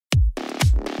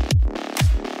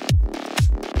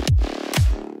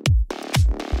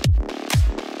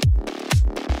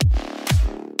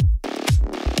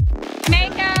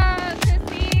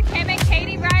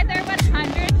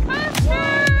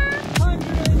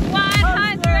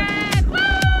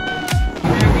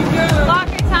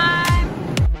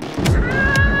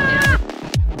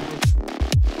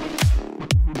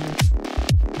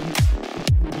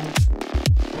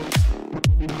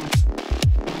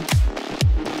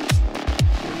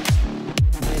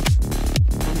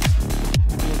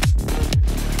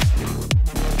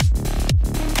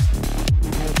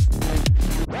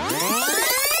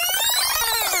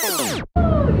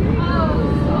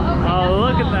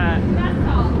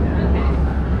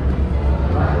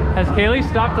Has Kaylee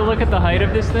stopped to look at the height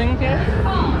of this thing? It's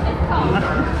tall. It's tall.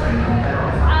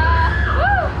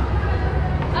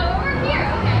 Over here.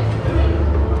 Okay.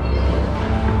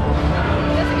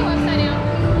 Does it go upside down?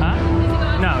 Huh? Does it go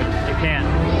upside No, you can't.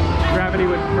 Gravity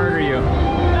would murder you.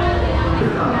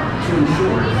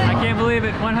 I can't believe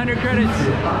it. 100 credits.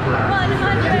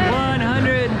 100.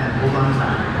 100.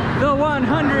 The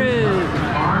 100.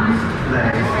 Arms,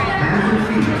 legs, hands and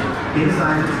feet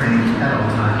inside the train at all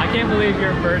times. I can't believe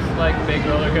your first like big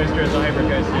roller coaster is a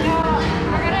hypercoaster.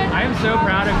 I am so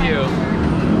proud of you.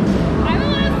 I'm a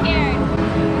little scared.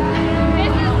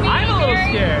 This is me. I'm a little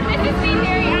scared. This is me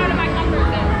very out of my comfort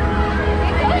zone.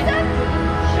 It goes up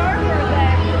sharper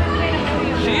than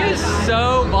She is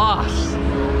so boss.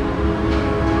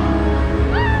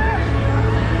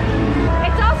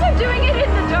 It's also doing it in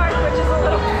the dark, which is a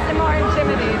little more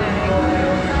intimidating.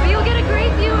 But you'll get a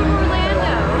great view of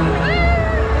Orlando.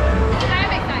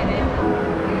 I'm excited.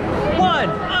 One.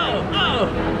 Oh.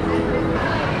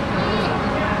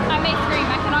 I may scream.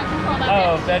 I cannot control that.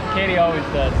 Oh, that Katie always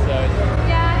does. So.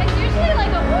 Yeah, it's usually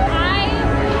like a I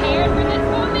prepared for this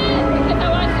moment because I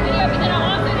watched the video, but then I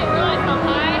also didn't realize how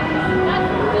high.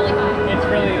 That's really high. It's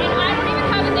really. And I don't even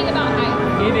have a thing about height.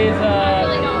 It is I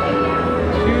really don't.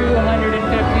 215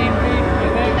 feet, I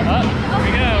think. Oh, here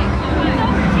we go.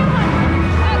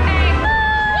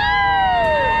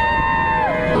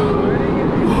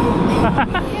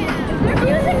 They're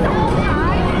music the whole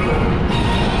time.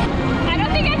 I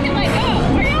don't think I can let go.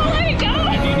 Are you all letting go?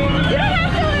 You don't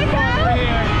have to let go.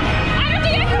 I don't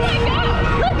think I can let go.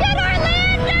 Look at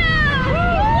Orlando!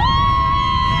 Woo!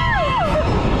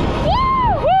 Woo!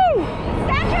 Woo!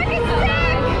 That truck is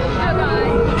sick! Oh god. Oh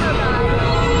god. Here we go!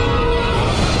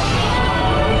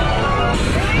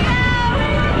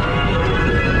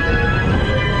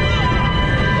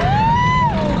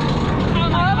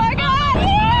 Oh my god!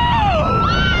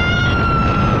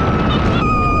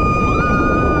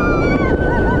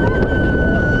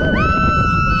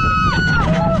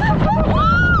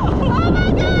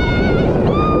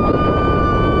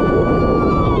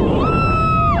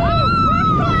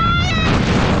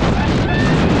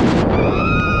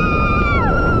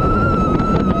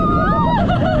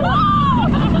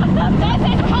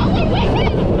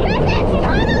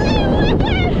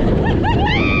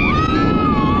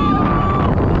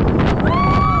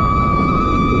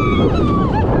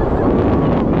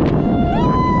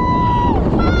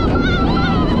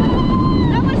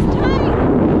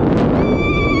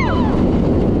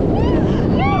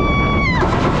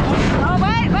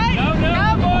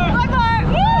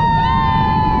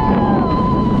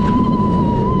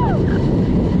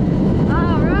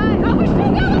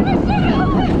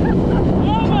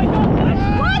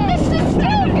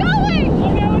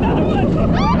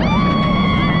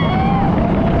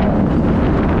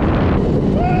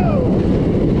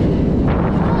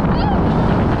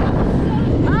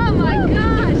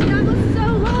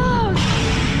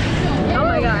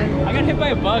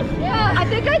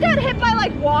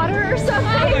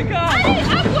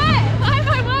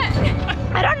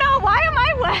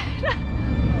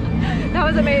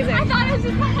 Amazing. I thought it was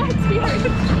just my tears.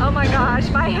 Oh my gosh,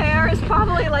 my hair is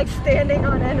probably like standing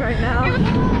on end right now.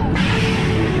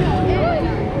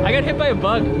 I got hit by a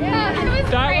bug. Yeah, it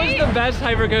was That great. was the best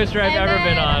hypercoaster I've ever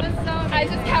been on. It was so I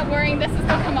just kept worrying this was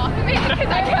gonna come off of me because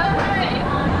I kept worrying.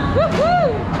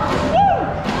 Woohoo! Woo!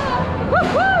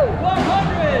 Woohoo!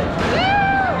 100!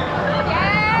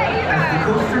 Yay! As the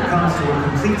coaster comes to a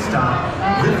complete stop,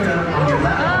 lift up on your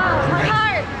left Oh, my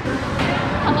heart!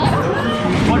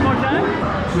 One more time?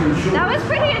 That was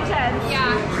pretty intense.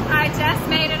 Yeah. I just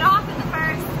made it off in the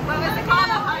first, what was it called?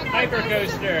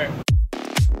 Hypercoaster.